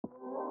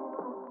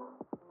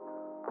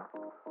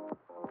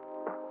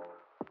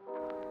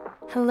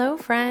Hello,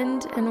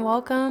 friend, and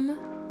welcome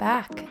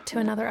back to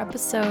another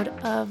episode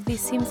of the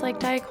Seems Like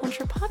Diet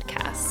Culture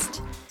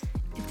podcast.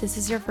 If this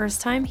is your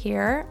first time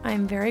here,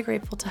 I'm very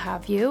grateful to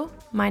have you.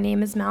 My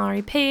name is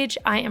Mallory Page.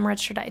 I am a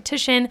registered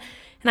dietitian,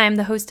 and I am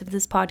the host of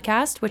this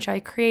podcast, which I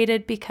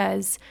created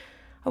because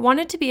I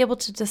wanted to be able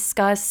to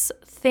discuss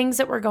things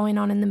that were going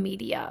on in the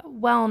media,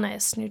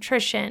 wellness,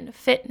 nutrition,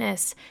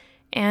 fitness,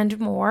 and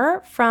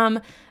more from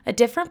a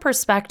different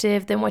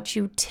perspective than what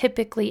you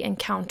typically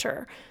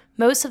encounter.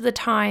 Most of the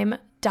time,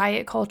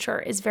 diet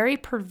culture is very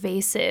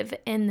pervasive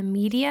in the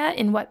media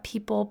in what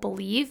people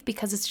believe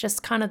because it's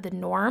just kind of the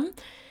norm.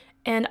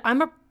 And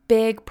I'm a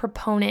big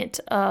proponent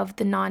of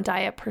the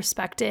non-diet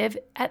perspective,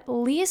 at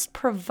least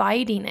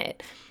providing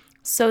it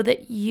so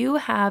that you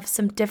have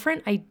some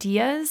different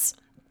ideas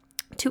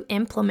to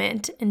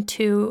implement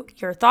into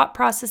your thought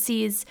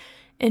processes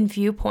and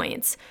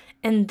viewpoints,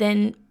 and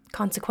then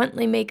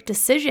consequently make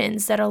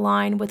decisions that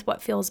align with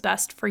what feels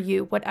best for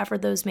you, whatever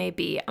those may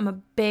be. I'm a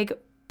big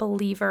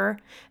believer.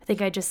 I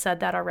think I just said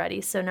that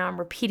already, so now I'm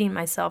repeating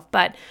myself,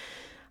 but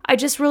I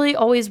just really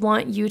always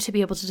want you to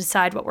be able to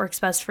decide what works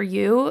best for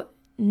you,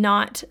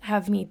 not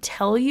have me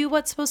tell you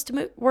what's supposed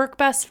to work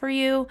best for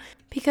you,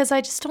 because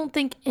I just don't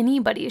think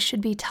anybody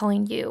should be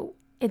telling you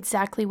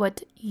exactly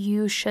what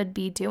you should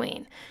be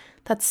doing.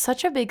 That's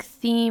such a big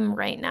theme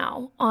right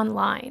now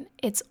online.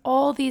 It's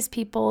all these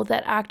people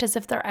that act as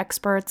if they're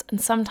experts, and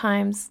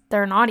sometimes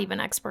they're not even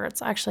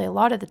experts, actually a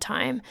lot of the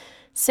time,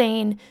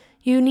 saying,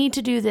 you need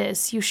to do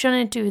this, you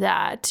shouldn't do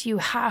that, you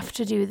have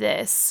to do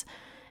this.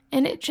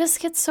 And it just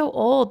gets so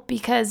old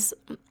because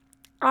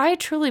I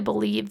truly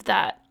believe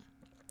that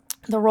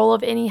the role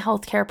of any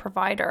healthcare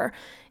provider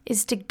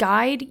is to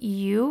guide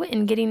you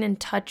in getting in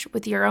touch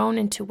with your own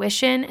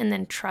intuition and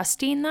then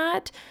trusting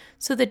that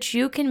so that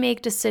you can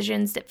make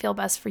decisions that feel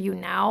best for you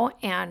now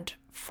and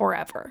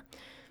forever.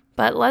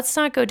 But let's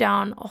not go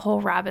down a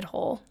whole rabbit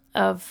hole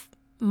of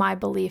my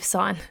beliefs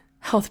on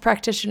health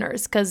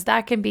practitioners, because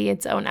that can be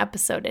its own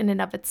episode in and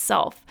of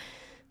itself.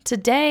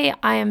 Today,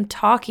 I am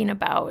talking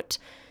about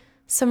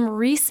some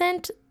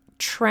recent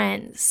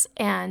trends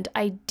and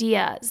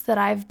ideas that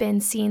I've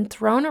been seeing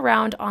thrown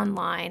around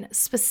online,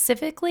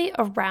 specifically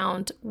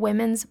around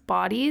women's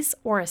bodies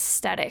or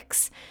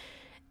aesthetics.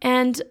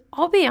 And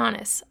I'll be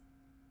honest,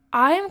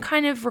 I am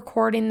kind of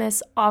recording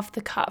this off the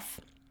cuff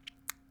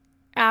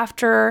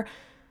after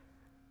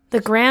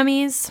the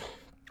Grammys,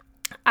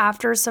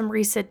 after some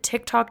recent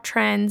TikTok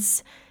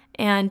trends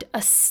and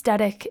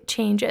aesthetic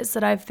changes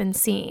that I've been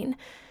seeing,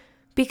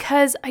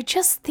 because I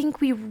just think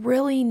we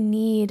really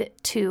need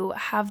to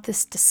have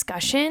this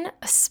discussion,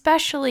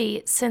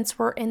 especially since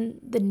we're in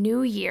the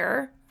new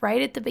year,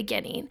 right at the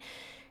beginning.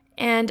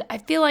 And I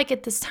feel like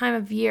at this time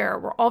of year,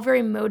 we're all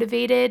very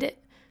motivated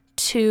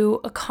to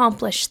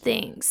accomplish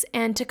things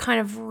and to kind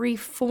of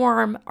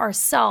reform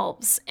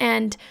ourselves.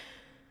 And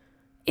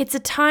it's a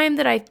time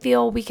that I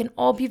feel we can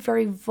all be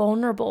very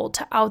vulnerable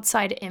to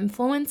outside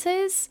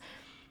influences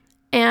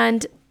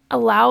and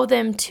allow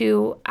them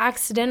to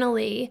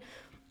accidentally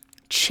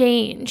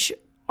change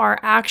our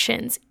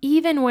actions,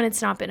 even when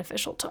it's not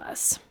beneficial to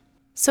us.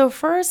 So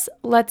first,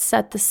 let's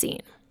set the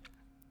scene.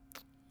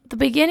 The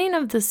beginning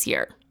of this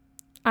year,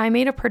 I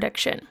made a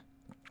prediction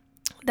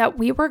that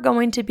we were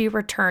going to be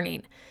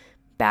returning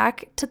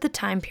back to the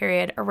time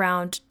period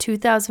around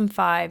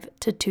 2005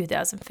 to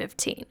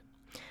 2015.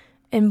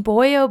 And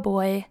boy, oh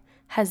boy,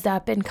 has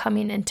that been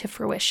coming into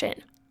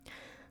fruition.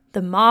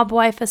 The mob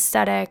wife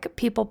aesthetic,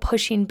 people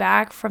pushing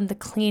back from the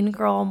clean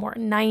girl, more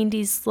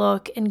 90s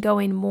look and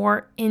going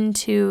more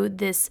into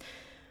this,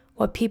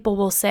 what people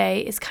will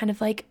say is kind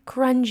of like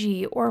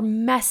grungy or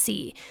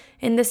messy.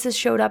 And this has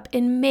showed up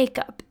in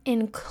makeup,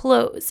 in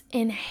clothes,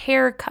 in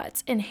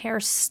haircuts, in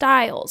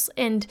hairstyles,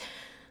 and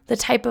the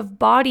type of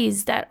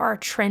bodies that are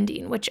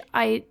trending, which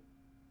I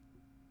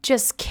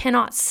just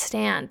cannot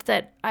stand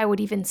that I would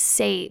even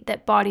say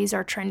that bodies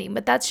are trending,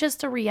 but that's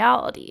just a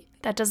reality.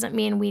 That doesn't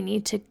mean we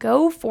need to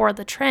go for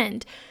the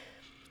trend.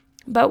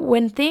 But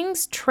when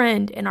things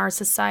trend in our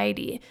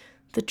society,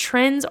 the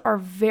trends are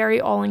very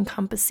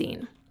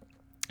all-encompassing.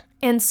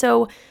 And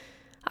so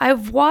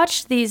I've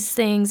watched these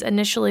things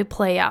initially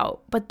play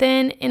out, but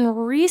then in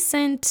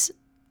recent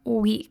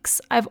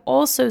weeks, I've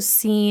also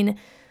seen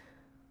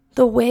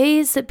the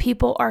ways that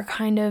people are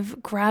kind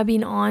of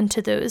grabbing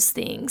onto those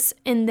things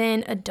and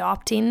then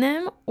adopting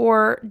them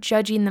or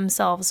judging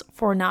themselves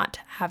for not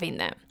having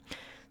them.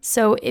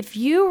 So if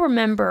you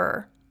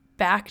remember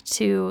back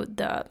to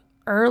the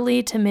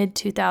early to mid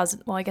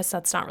 2000s, well, I guess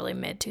that's not really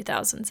mid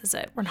 2000s, is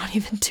it? We're not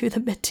even to the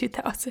mid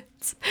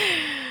 2000s.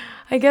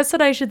 I guess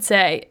what I should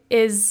say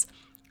is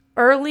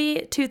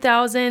early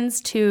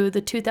 2000s to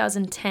the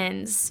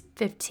 2010s,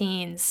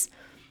 15s,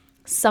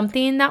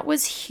 something that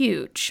was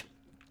huge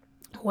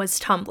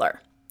was Tumblr.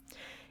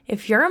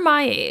 If you're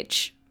my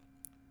age,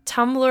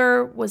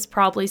 Tumblr was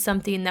probably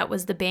something that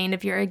was the bane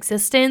of your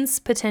existence,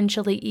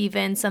 potentially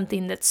even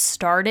something that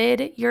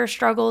started your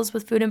struggles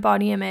with food and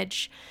body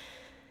image.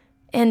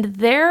 And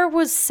there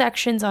was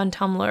sections on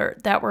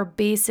Tumblr that were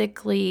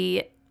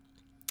basically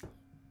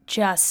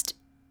just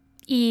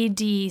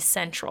ED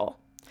central.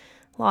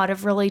 A lot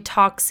of really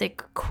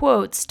toxic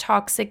quotes,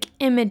 toxic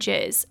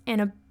images,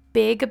 and a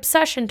big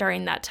obsession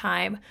during that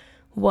time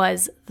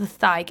was the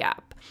thigh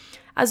gap,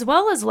 as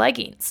well as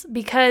leggings,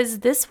 because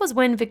this was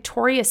when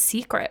Victoria's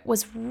Secret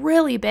was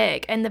really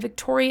big. And the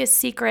Victoria's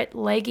Secret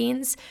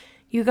leggings,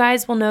 you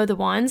guys will know the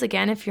ones,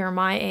 again, if you're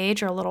my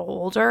age or a little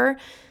older,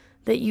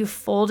 that you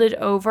folded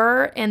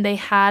over and they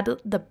had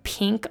the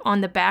pink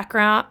on the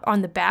background,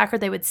 on the back, or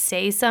they would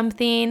say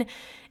something.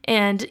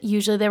 And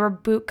usually they were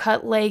boot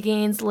cut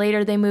leggings.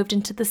 Later they moved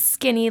into the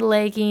skinny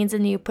leggings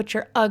and you put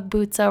your Ugg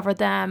boots over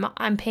them.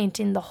 I'm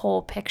painting the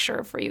whole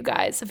picture for you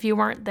guys if you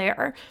weren't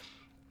there.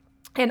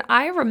 And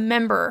I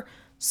remember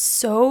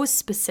so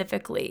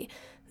specifically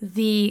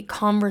the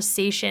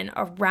conversation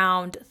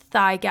around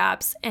thigh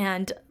gaps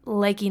and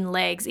legging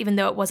legs, even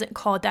though it wasn't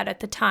called that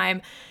at the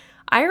time.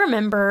 I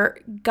remember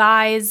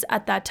guys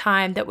at that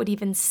time that would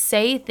even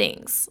say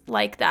things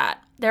like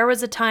that. There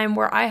was a time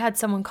where I had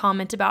someone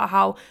comment about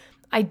how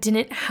I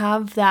didn't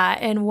have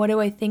that and what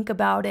do I think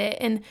about it,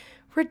 and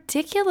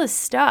ridiculous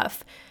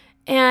stuff.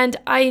 And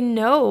I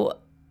know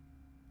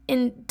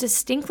and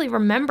distinctly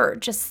remember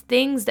just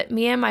things that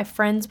me and my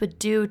friends would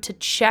do to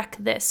check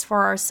this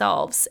for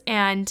ourselves.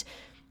 And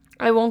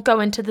I won't go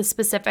into the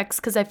specifics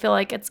because I feel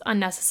like it's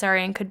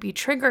unnecessary and could be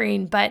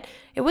triggering, but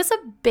it was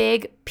a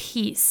big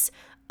piece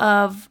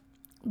of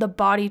the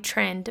body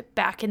trend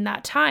back in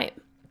that time.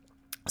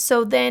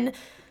 So then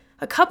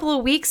a couple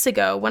of weeks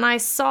ago, when I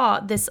saw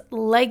this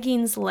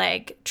leggings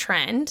leg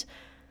trend,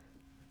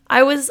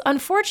 I was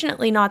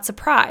unfortunately not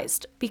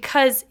surprised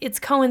because it's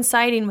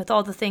coinciding with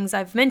all the things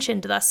I've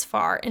mentioned thus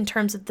far in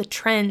terms of the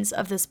trends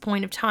of this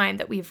point of time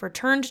that we've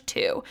returned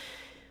to.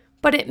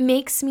 But it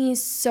makes me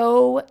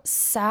so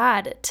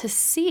sad to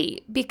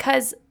see,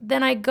 because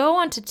then I go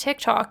onto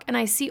TikTok and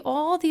I see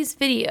all these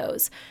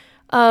videos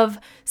of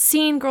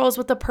seeing girls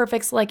with the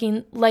perfect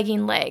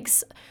legging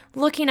legs,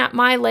 looking at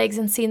my legs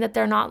and seeing that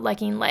they're not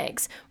legging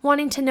legs,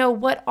 wanting to know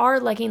what are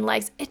legging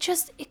legs.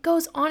 It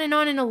goes on.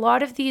 And a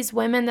lot of these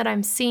women that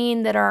I'm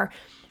seeing that are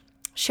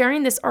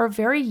sharing this are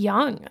very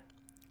young,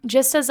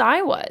 just as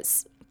I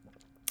was,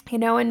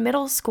 in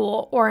middle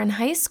school or in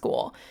high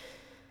school.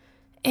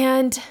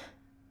 And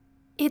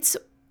it's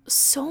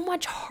so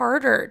much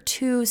harder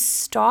to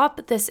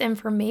stop this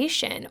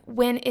information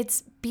when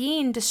it's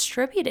being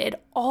distributed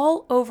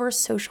all over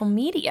social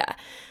media.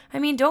 I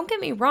mean, don't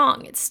get me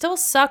wrong, it still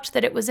sucked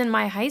that it was in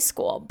my high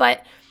school,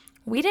 but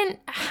we didn't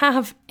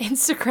have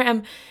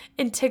Instagram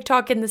and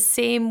TikTok in the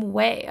same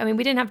way. I mean,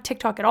 we didn't have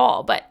TikTok at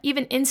all, but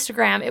even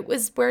Instagram, it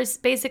was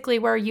basically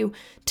where you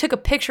took a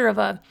picture of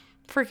a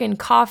freaking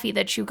coffee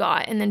that you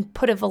got and then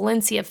put a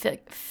Valencia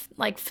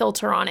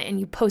filter on it and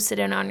you posted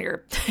it on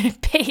your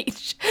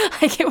page.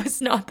 Like, it was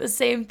not the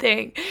same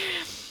thing.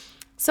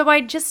 So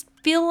I just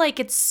feel like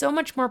it's so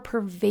much more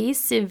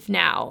pervasive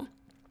now.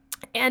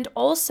 And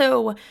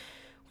also,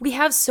 we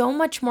have so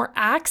much more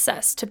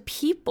access to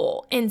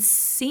people and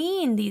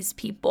seeing these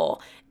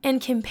people and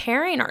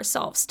comparing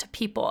ourselves to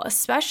people,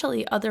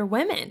 especially other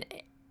women.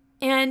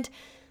 And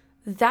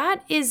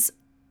that is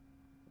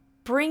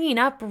bringing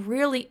up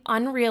really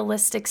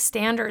unrealistic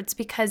standards,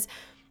 because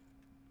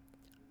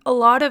a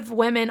lot of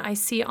women I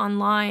see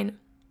online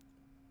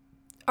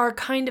are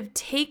kind of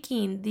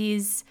taking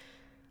these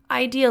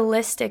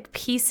idealistic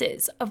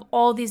pieces of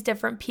all these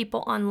different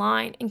people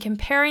online and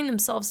comparing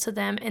themselves to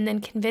them, and then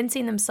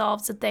convincing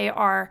themselves that they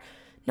are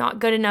not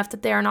good enough,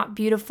 that they are not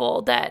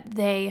beautiful, that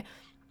they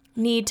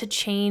need to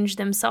change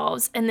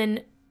themselves, and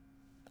then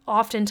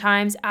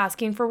oftentimes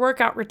asking for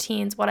workout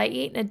routines, what I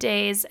eat in a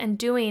day, and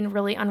doing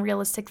really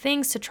unrealistic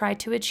things to try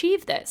to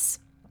achieve this.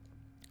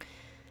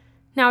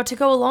 Now, to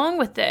go along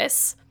with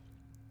this,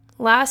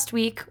 last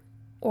week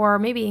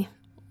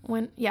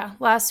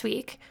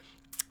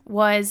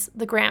was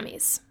the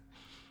Grammys.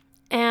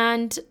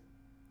 And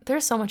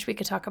there's so much we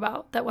could talk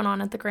about that went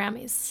on at the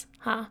Grammys,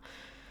 huh?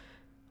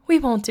 We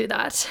won't do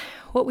that.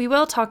 What we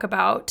will talk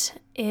about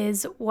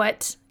is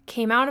what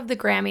came out of the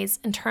Grammys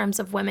in terms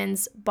of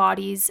women's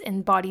bodies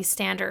and body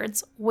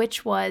standards,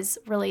 which was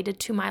related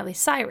to Miley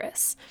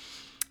Cyrus.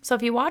 So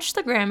if you watched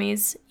the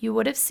Grammys, you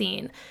would have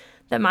seen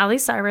that Miley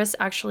Cyrus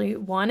actually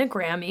won a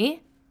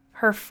Grammy,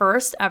 her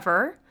first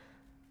ever.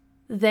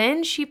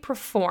 Then she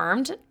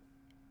performed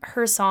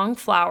her song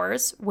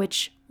Flowers,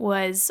 which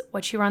was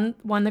what she won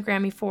the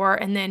Grammy for,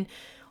 and then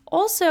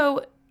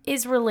also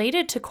is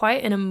related to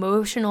quite an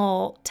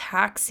emotional,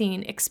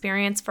 taxing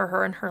experience for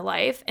her in her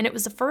life. And it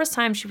was the first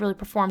time she really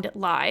performed it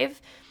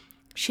live.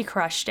 She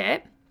crushed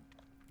it.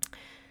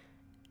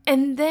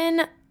 And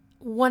then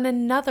won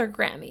another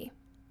Grammy.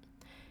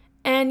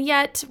 And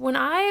yet, when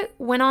I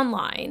went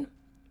online,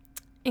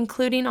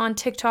 including on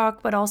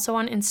TikTok, but also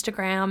on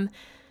Instagram,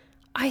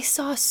 I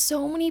saw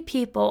so many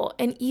people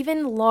and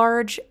even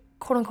large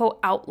quote-unquote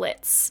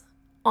outlets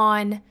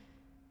on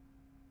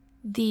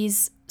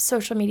these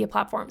social media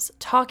platforms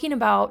talking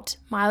about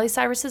Miley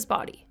Cyrus's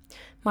body,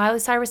 Miley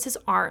Cyrus's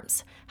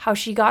arms, how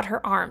she got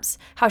her arms,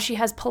 how she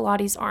has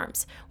Pilates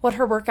arms, what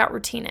her workout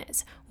routine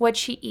is, what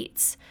she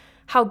eats,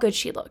 how good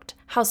she looked,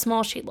 how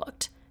small she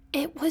looked.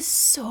 it was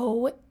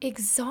so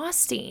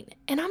exhausting.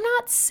 And I'm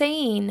not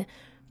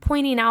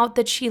pointing out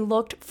that she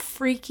looked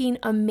freaking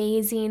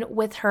amazing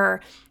with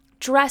her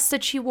dress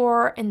that she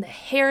wore and the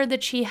hair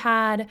that she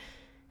had.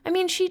 I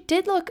mean, she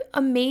did look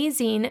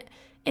amazing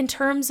in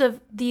terms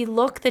of the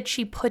look that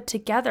she put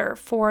together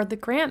for the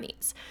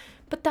Grammys.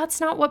 But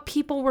that's not what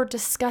people were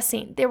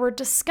discussing. They were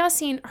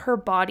discussing her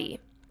body.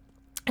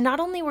 And not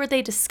only were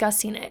they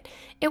discussing it,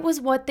 it was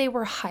what they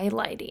were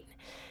highlighting.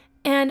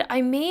 And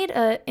I made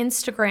an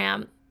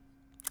Instagram,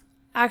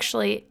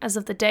 actually, as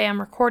of the day I'm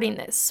recording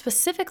this,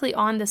 specifically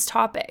on this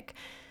topic,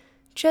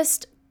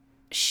 just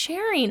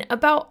sharing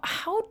about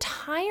how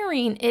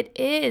tiring it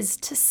is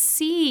to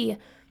see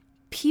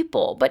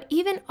people, but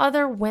even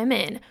other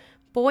women,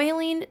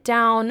 boiling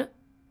down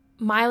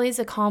Miley's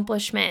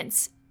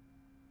accomplishments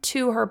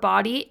to her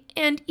body.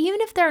 And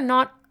even if they're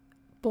not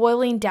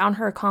boiling down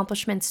her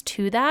accomplishments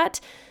to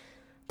that,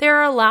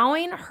 they're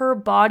allowing her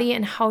body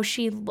and how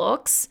she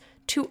looks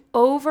to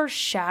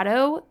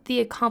overshadow the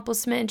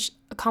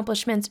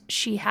accomplishments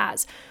she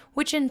has,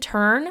 which in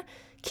turn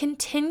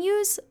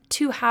continues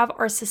to have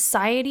our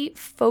society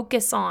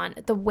focus on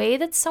the way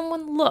that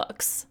someone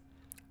looks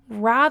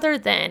rather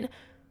than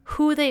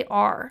who they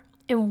are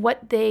and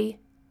what they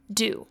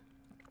do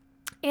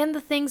and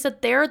the things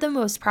that they're the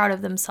most proud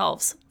of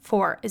themselves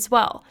for as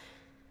well.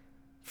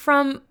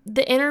 From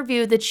the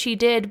interview that she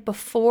did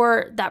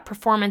before that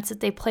performance that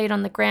they played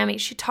on the Grammy,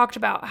 she talked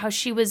about how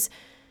she was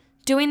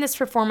doing this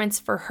performance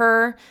for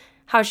her,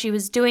 how she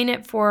was doing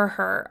it for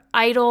her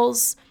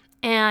idols,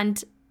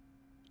 and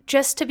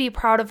just to be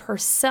proud of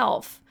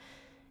herself.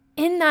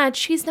 In that,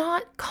 she's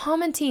not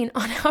commenting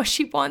on how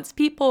she wants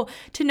people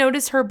to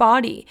notice her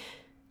body.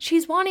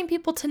 She's wanting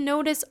people to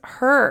notice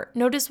her,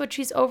 notice what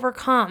she's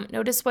overcome,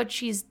 notice what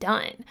she's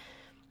done.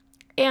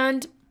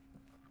 And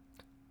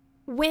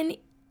when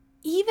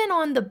even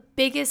on the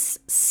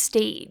biggest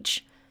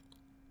stage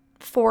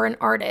for an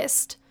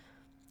artist,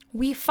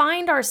 we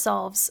find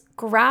ourselves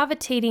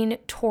gravitating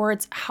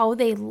towards how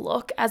they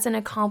look as an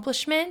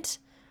accomplishment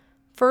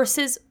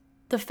versus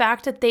the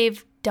fact that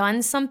they've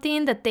done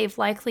something that they've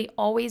likely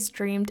always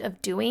dreamed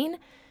of doing,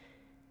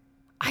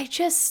 I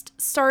just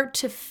start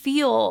to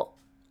feel,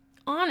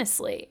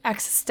 honestly,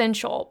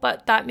 existential,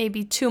 but that may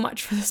be too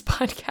much for this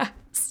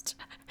podcast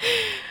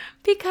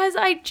because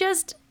I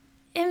just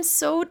am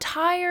so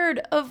tired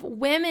of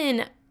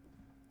women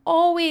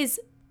always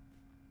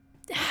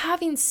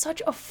having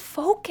such a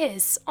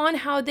focus on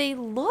how they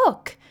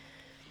look.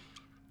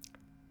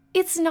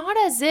 It's not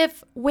as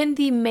if when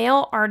the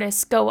male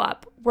artists go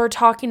up, we're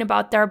talking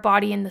about their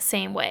body in the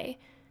same way.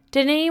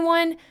 Did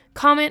anyone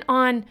comment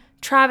on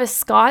Travis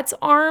Scott's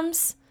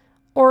arms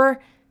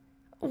or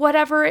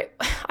whatever?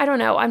 I don't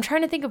know. I'm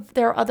trying to think of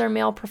their other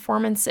male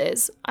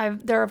performances.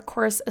 They're, of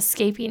course,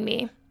 escaping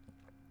me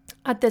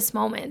at this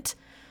moment.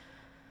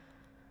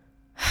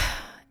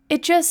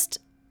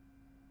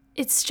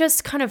 It's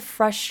just kind of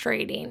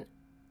frustrating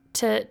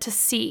to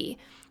see.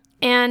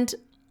 And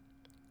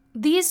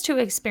these two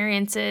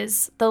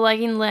experiences, the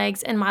legging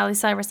legs and Miley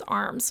Cyrus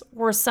arms,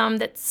 were some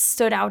that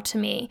stood out to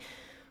me.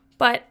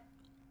 But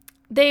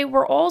they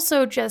were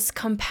also just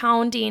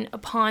compounding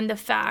upon the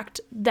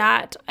fact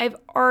that I've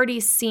already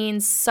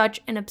seen such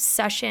an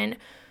obsession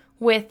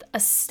with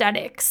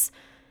aesthetics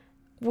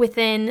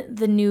within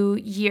the new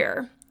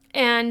year.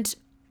 And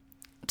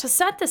to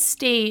set the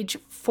stage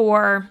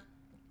for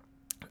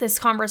this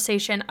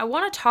conversation, I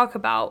want to talk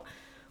about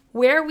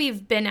where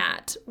we've been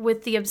at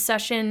with the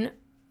obsession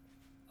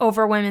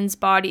over women's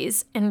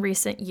bodies in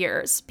recent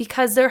years,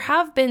 because there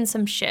have been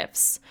some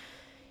shifts.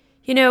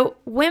 You know,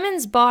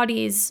 women's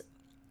bodies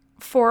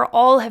for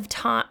all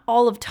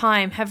of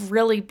time have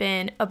really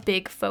been a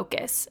big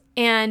focus,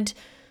 and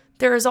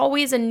there is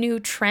always a new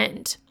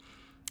trend.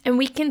 And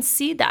we can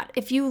see that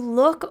if you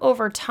look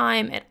over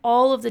time at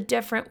all of the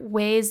different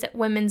ways that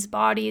women's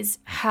bodies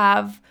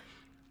have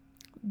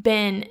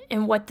been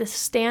and what the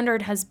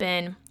standard has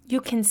been, you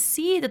can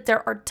see that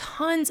there are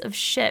tons of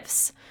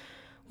shifts.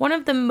 One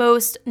of the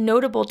most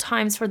notable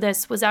times for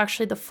this was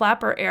actually the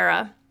flapper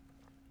era.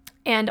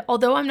 And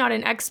although I'm not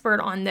an expert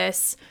on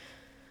this,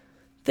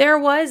 there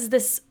was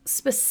this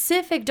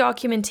specific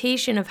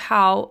documentation of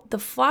how the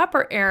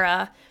flapper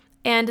era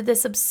and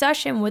this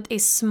obsession with a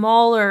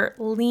smaller,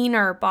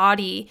 leaner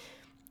body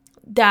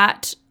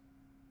that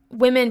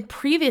women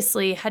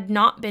previously had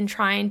not been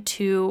trying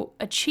to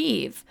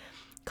achieve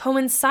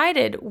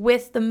coincided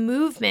with the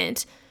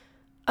movement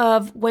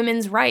of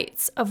women's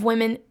rights, of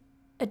women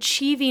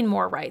achieving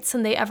more rights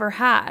than they ever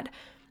had.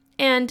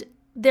 And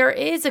there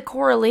is a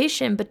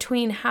correlation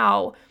between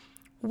how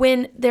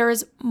when there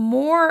is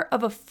more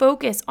of a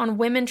focus on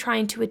women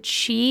trying to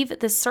achieve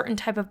this certain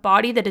type of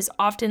body that is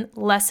often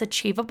less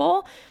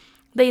achievable,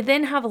 they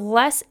then have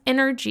less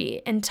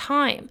energy and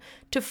time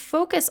to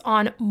focus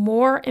on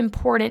more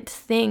important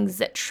things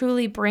that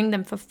truly bring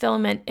them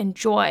fulfillment and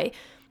joy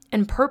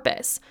and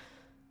purpose.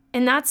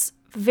 And that's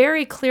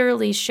very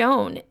clearly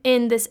shown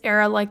in this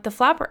era like the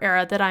flapper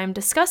era that I'm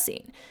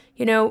discussing.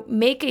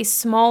 make a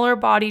smaller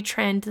body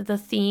trend the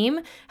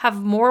theme,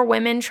 have more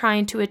women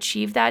trying to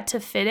achieve that to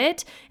fit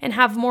it, and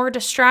have more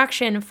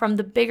distraction from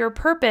the bigger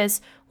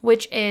purpose,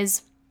 which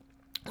is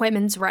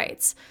women's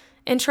rights.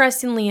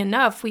 Interestingly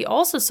enough, we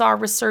also saw a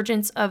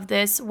resurgence of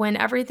this when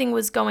everything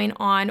was going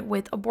on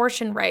with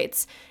abortion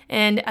rights.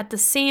 And at the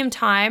same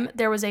time,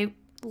 there was a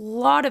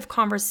lot of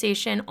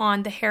conversation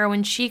on the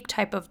heroin chic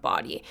type of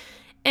body.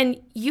 And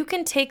you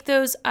can take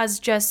those as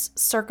just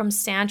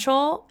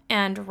circumstantial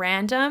and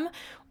random,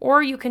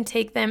 or you can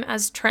take them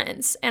as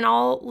trends. And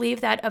I'll leave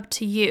that up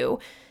to you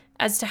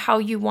as to how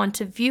you want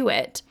to view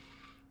it.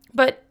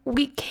 But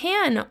we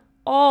can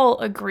all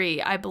agree,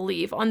 I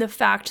believe, on the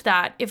fact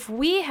that if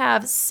we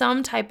have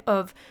some type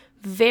of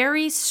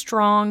very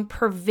strong,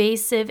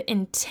 pervasive,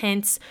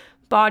 intense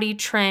body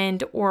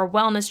trend or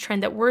wellness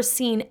trend that we're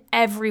seeing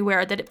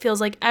everywhere, that it feels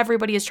like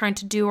everybody is trying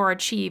to do or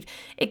achieve,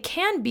 it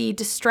can be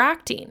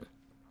distracting.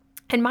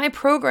 In my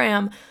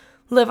program,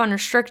 Live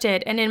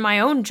Unrestricted, and in my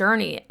own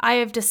journey, I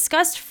have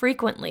discussed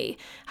frequently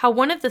how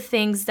one of the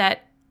things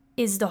that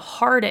is the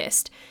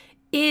hardest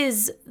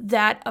is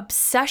that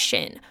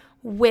obsession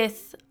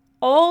with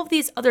all of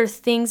these other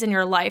things in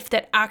your life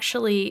that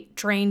actually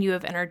drain you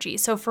of energy.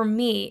 So for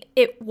me,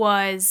 it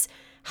was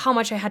how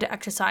much I had to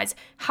exercise,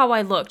 how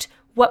I looked,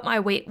 what my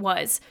weight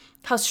was,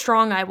 how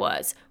strong I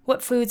was,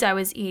 what foods I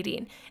was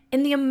eating.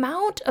 And the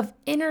amount of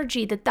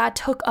energy that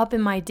took up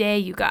in my day,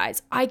 you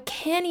guys, I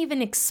can't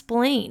even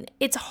explain.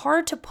 It's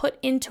hard to put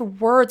into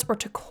words or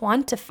to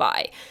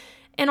quantify.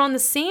 And on the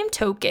same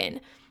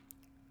token,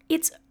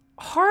 it's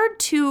hard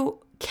to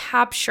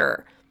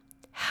capture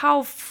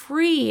how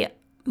free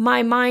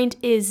my mind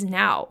is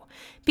now,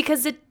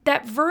 because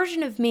that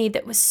version of me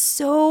that was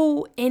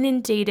so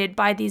inundated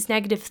by these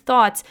negative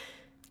thoughts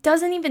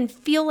doesn't even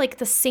feel like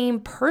the same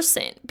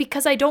person,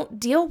 because I don't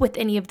deal with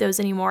any of those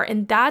anymore.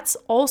 And that's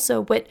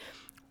also what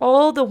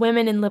all the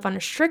women in Live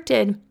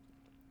Unrestricted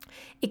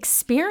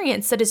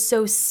experience that is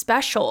so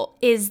special,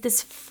 is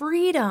this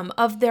freedom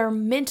of their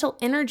mental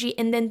energy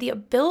and then the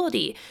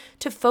ability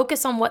to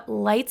focus on what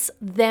lights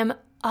them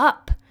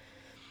up.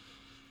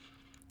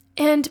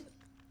 And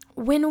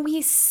when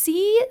we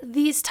see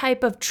these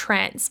type of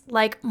trends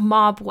like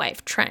mob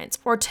wife trends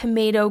or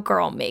tomato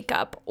girl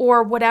makeup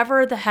or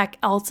whatever the heck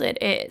else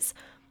it is,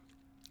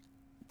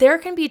 there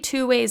can be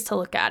two ways to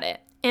look at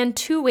it and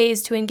two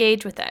ways to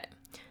engage with it.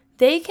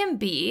 They can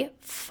be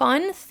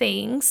fun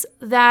things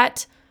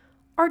that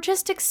are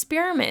just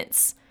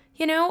experiments,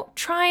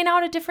 trying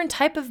out a different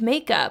type of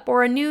makeup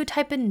or a new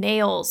type of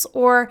nails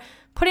or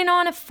putting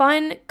on a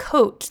fun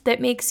coat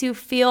that makes you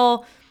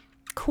feel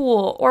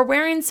cool or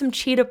wearing some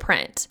cheetah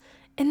print.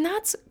 And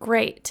that's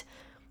great.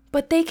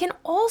 But they can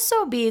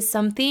also be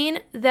something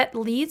that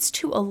leads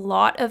to a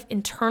lot of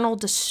internal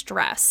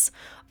distress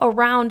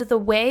around the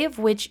way of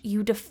which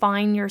you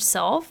define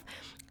yourself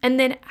and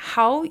then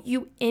how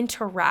you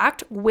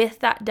interact with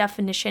that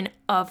definition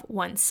of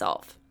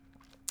oneself.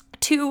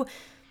 To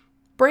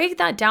break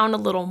that down a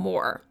little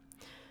more,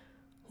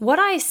 what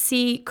I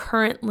see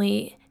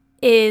currently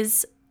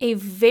is a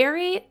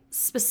very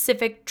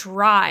specific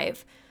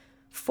drive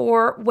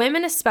for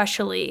women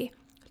especially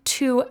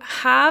to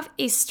have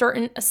a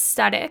certain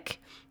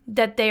aesthetic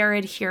that they are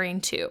adhering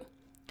to.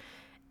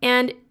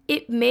 And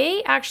it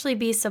may actually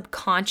be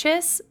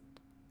subconscious,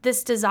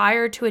 this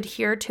desire to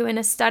adhere to an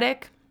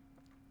aesthetic,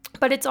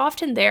 but it's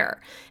often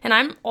there. And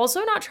I'm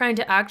also not trying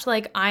to act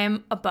like I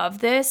am above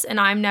this and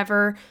I'm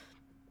never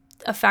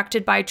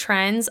affected by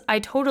trends. I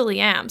totally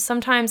am.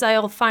 Sometimes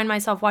I'll find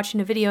myself watching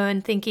a video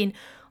and thinking,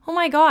 oh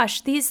my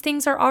gosh, these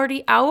things are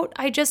already out.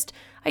 I just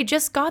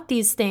got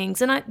these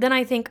things. And then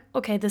I think,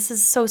 okay, this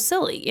is so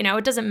silly.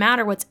 It doesn't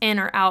matter what's in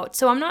or out.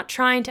 So I'm not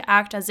trying to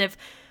act as if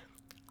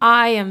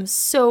I am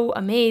so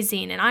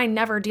amazing and I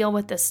never deal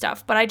with this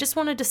stuff, but I just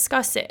want to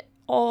discuss it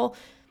all,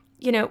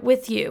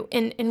 with you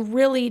and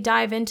really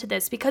dive into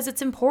this because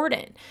it's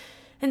important.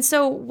 And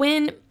so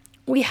when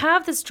we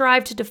have this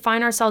drive to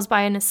define ourselves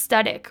by an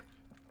aesthetic,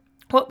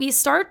 what we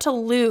start to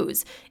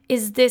lose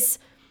is this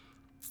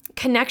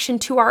connection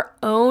to our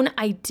own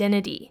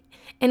identity.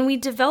 And we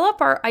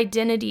develop our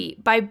identity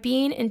by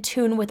being in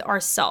tune with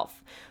ourselves,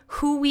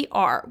 who we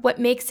are, what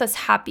makes us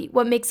happy,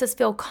 what makes us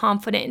feel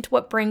confident,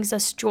 what brings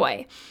us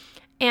joy.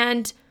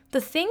 And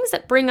the things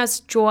that bring us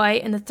joy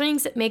and the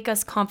things that make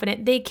us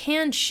confident, they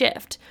can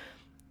shift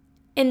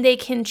and they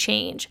can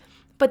change,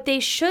 but they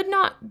should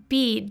not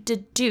be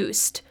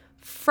deduced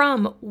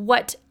from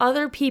what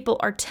other people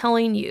are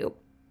telling you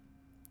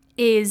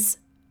is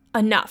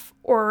enough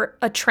or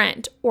a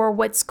trend or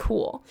what's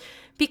cool.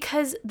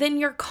 Because then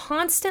you're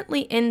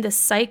constantly in the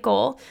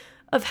cycle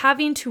of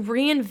having to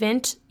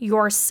reinvent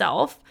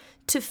yourself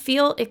to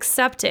feel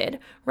accepted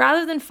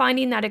rather than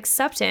finding that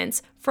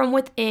acceptance from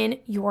within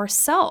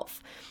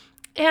yourself.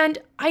 And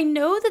I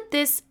know that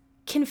this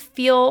can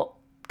feel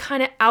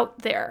kind of out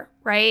there,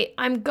 right?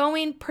 I'm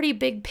going pretty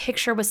big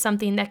picture with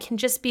something that can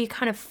just be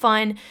kind of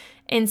fun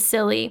and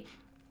silly.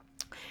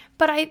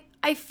 But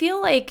I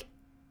feel like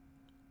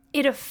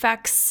it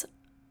affects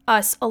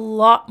us a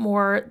lot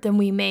more than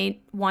we may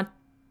want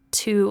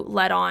to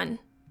let on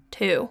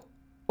too,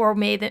 or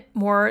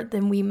more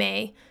than we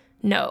may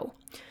know.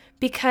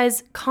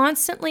 Because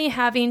constantly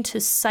having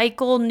to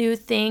cycle new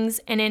things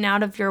in and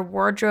out of your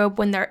wardrobe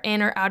when they're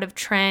in or out of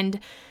trend,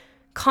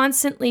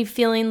 constantly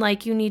feeling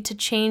like you need to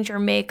change your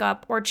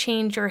makeup or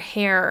change your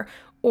hair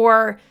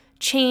or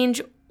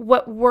change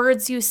what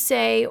words you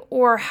say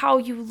or how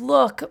you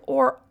look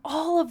or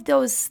all of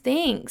those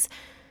things,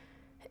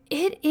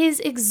 it is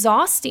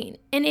exhausting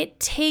and it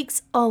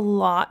takes a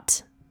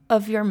lot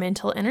of your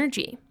mental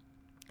energy.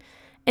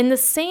 And the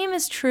same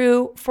is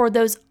true for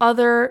those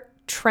other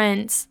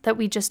trends that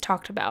we just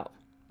talked about.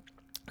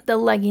 The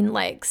legging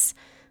legs,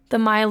 the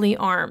Miley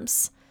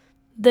arms,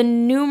 the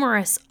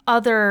numerous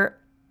other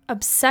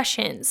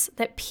obsessions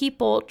that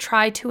people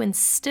try to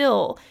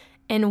instill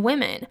in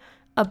women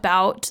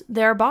about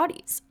their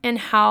bodies and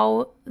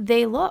how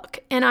they look.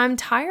 And I'm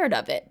tired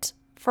of it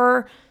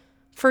for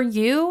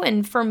you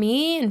and for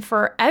me and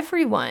for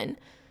everyone,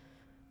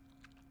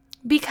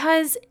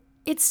 because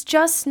it's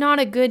just not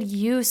a good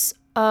use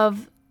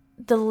of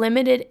the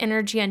limited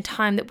energy and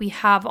time that we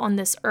have on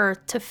this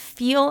earth to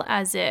feel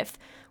as if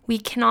we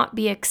cannot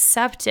be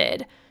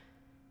accepted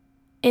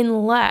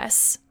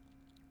unless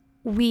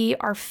we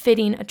are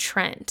fitting a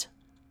trend.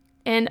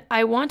 And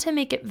I want to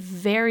make it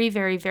very,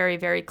 very, very,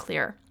 very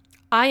clear.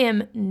 I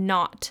am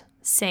not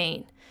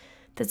saying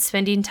that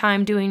spending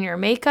time doing your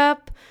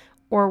makeup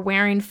or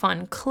wearing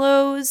fun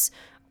clothes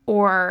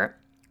or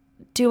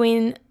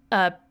doing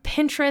a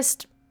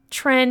Pinterest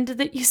trend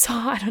that you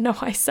saw, I don't know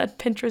why I said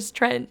Pinterest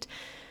trend,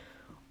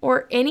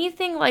 or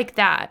anything like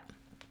that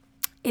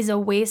is a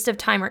waste of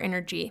time or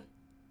energy.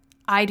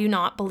 I do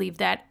not believe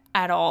that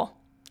at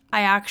all.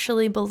 I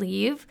actually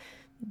believe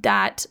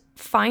that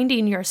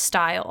finding your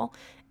style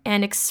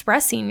and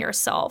expressing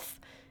yourself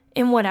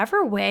in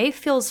whatever way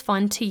feels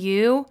fun to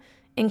you,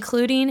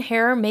 including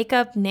hair,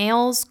 makeup,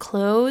 nails,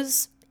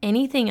 clothes,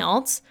 anything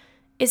else,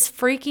 is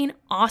freaking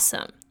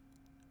awesome.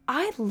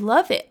 I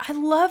love it. I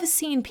love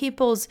seeing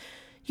people's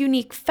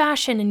unique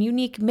fashion and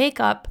unique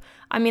makeup.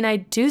 I mean, I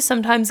do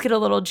sometimes get a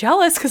little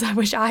jealous because I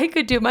wish I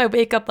could do my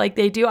makeup like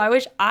they do. I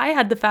wish I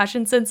had the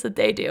fashion sense that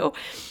they do.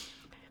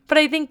 But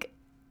I think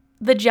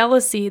the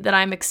jealousy that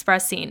I'm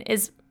expressing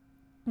is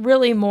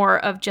really more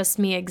of just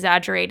me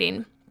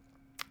exaggerating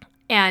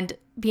and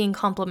being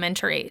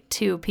complimentary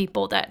to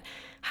people that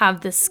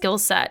have this skill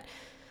set,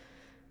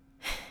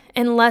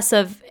 and less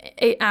of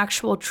an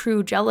actual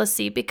true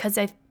jealousy, because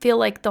I feel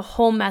like the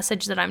whole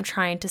message that I'm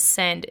trying to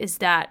send is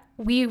that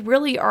we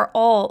really are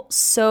all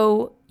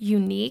so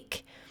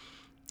unique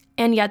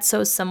and yet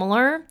so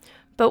similar.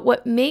 But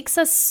what makes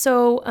us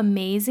so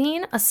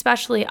amazing,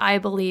 especially I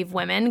believe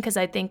women, because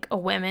I think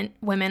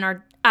women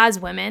are, as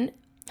women,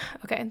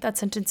 okay, that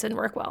sentence didn't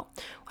work well.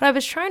 What I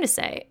was trying to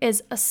say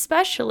is,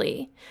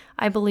 especially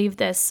I believe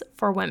this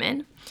for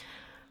women,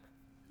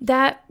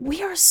 that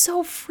we are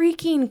so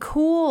freaking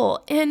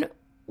cool. And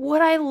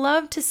what I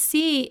love to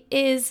see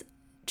is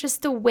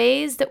just the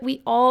ways that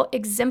we all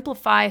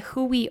exemplify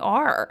who we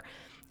are.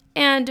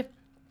 And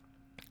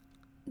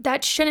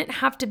that shouldn't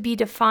have to be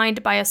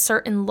defined by a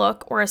certain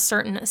look or a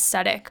certain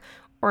aesthetic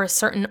or a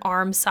certain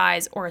arm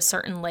size or a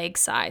certain leg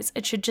size.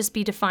 It should just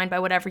be defined by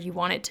whatever you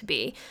want it to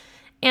be.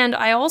 And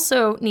I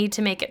also need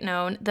to make it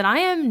known that I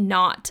am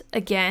not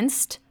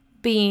against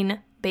being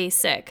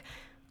basic.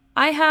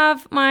 I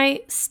have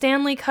my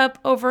Stanley Cup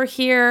over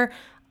here.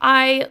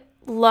 I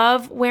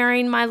love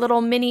wearing my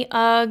little mini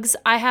Uggs.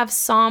 I have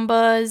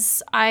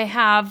Sambas. I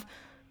have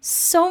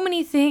so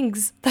many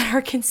things that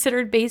are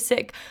considered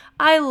basic.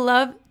 I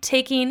love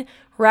taking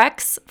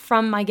recs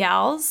from my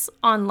gals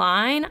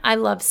online. I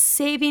love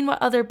saving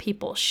what other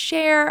people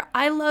share.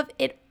 I love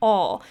it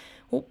all.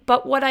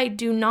 But what I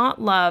do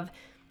not love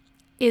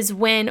is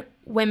when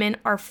women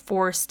are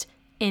forced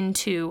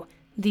into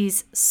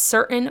these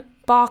certain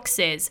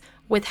boxes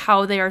with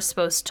how they are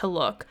supposed to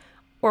look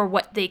or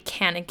what they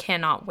can and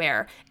cannot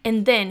wear.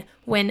 And then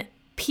when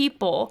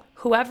people,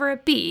 whoever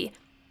it be,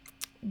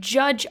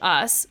 judge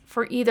us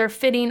for either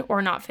fitting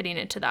or not fitting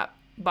into that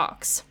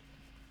box.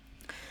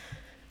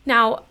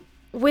 Now,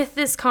 with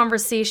this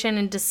conversation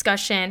and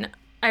discussion,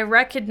 I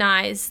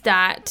recognize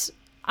that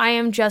I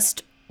am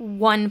just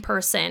one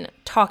person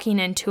talking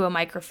into a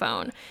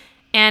microphone.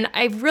 And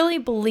I really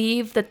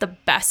believe that the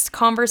best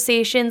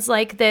conversations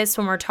like this,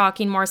 when we're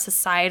talking more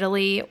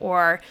societally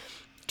or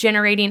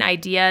generating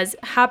ideas,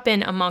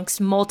 happen amongst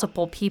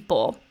multiple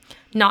people,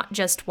 not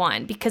just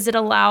one, because it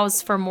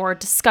allows for more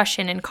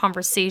discussion and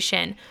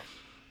conversation.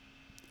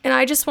 And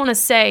I just want to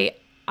say,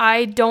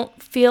 I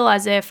don't feel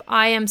as if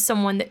I am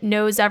someone that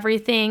knows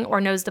everything or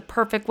knows the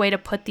perfect way to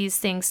put these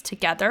things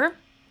together.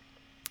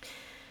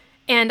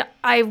 And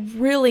I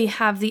really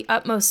have the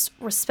utmost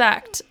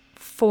respect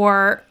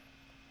for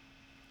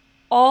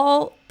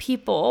all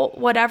people,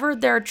 whatever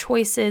their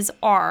choices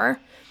are.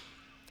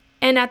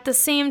 And at the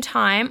same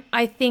time,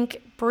 I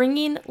think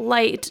bringing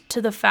light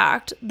to the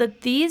fact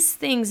that these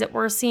things that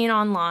we're seeing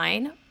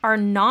online are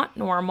not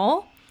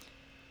normal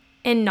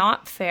and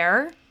not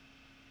fair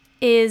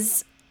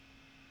is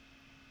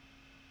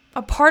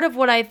a part of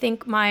what I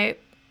think my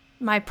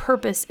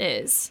purpose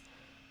is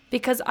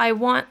because I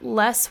want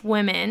less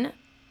women,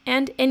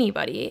 and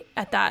anybody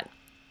at that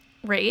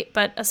rate,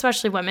 but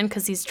especially women,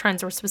 because these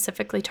trends were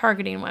specifically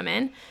targeting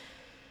women,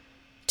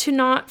 to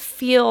not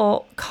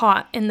feel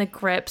caught in the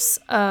grips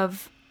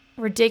of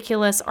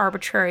ridiculous,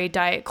 arbitrary,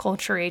 diet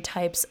culture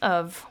types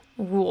of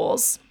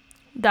rules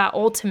that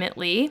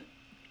ultimately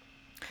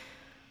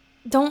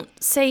don't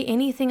say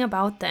anything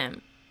about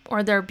them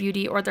or their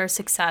beauty or their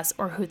success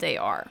or who they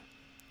are.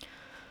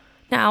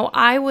 Now,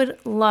 I would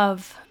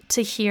love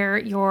to hear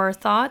your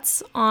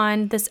thoughts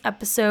on this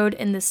episode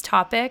and this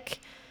topic.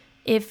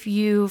 If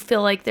you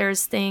feel like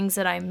there's things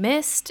that I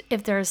missed,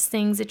 if there's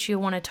things that you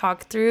want to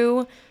talk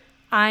through,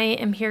 I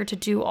am here to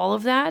do all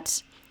of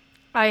that.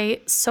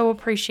 I so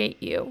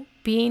appreciate you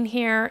being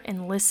here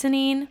and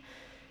listening.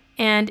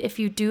 And if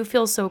you do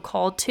feel so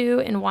called to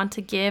and want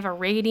to give a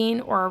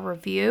rating or a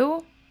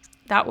review,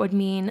 that would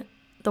mean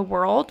the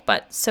world,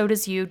 but so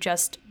does you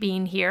just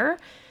being here.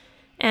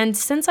 And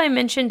since I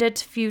mentioned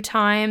it a few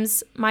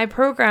times, my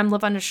program,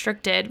 Live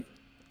Unrestricted,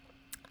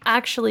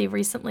 actually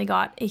recently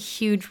got a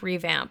huge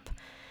revamp.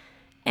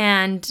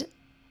 And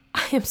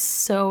I am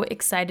so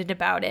excited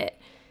about it.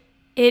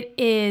 It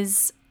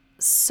is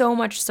so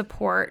much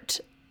support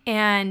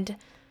and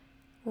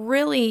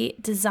really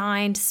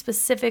designed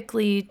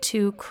specifically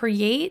to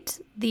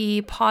create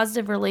the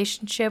positive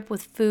relationship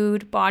with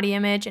food, body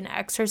image, and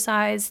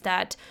exercise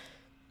that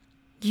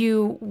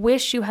you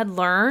wish you had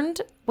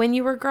learned when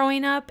you were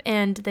growing up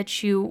and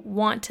that you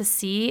want to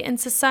see in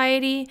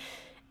society,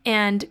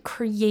 and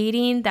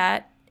creating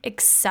that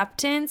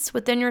acceptance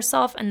within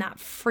yourself and that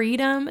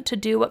freedom to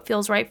do what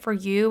feels right for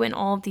you in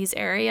all of these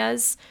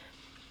areas.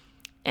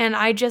 And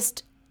I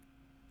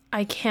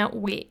can't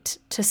wait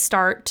to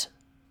start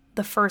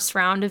the first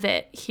round of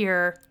it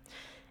here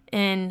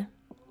in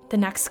the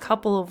next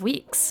couple of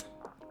weeks.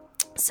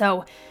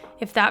 So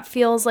if that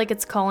feels like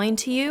it's calling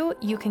to you,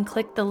 you can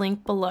click the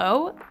link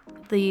below.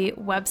 The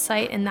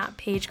website and that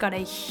page got a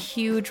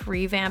huge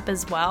revamp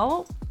as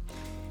well.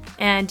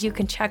 And you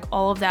can check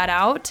all of that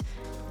out.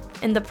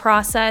 And the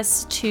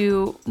process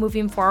to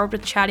moving forward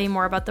with chatting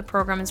more about the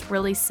program is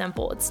really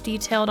simple. It's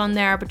detailed on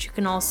there, but you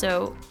can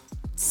also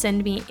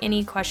send me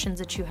any questions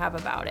that you have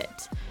about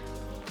it.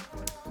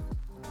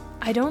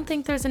 I don't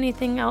think there's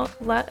anything else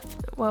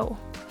left. Whoa.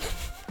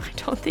 I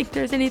don't think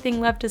there's anything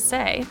left to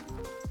say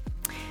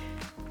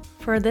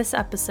for this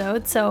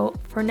episode. So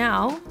for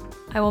now,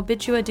 I will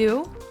bid you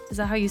adieu. Is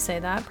that how you say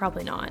that?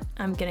 Probably not.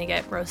 I'm going to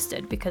get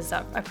roasted because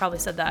I probably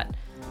said that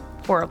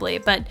horribly.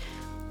 But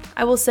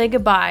I will say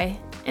goodbye,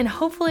 and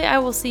hopefully I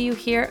will see you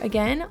here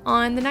again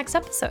on the next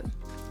episode.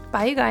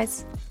 Bye, you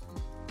guys.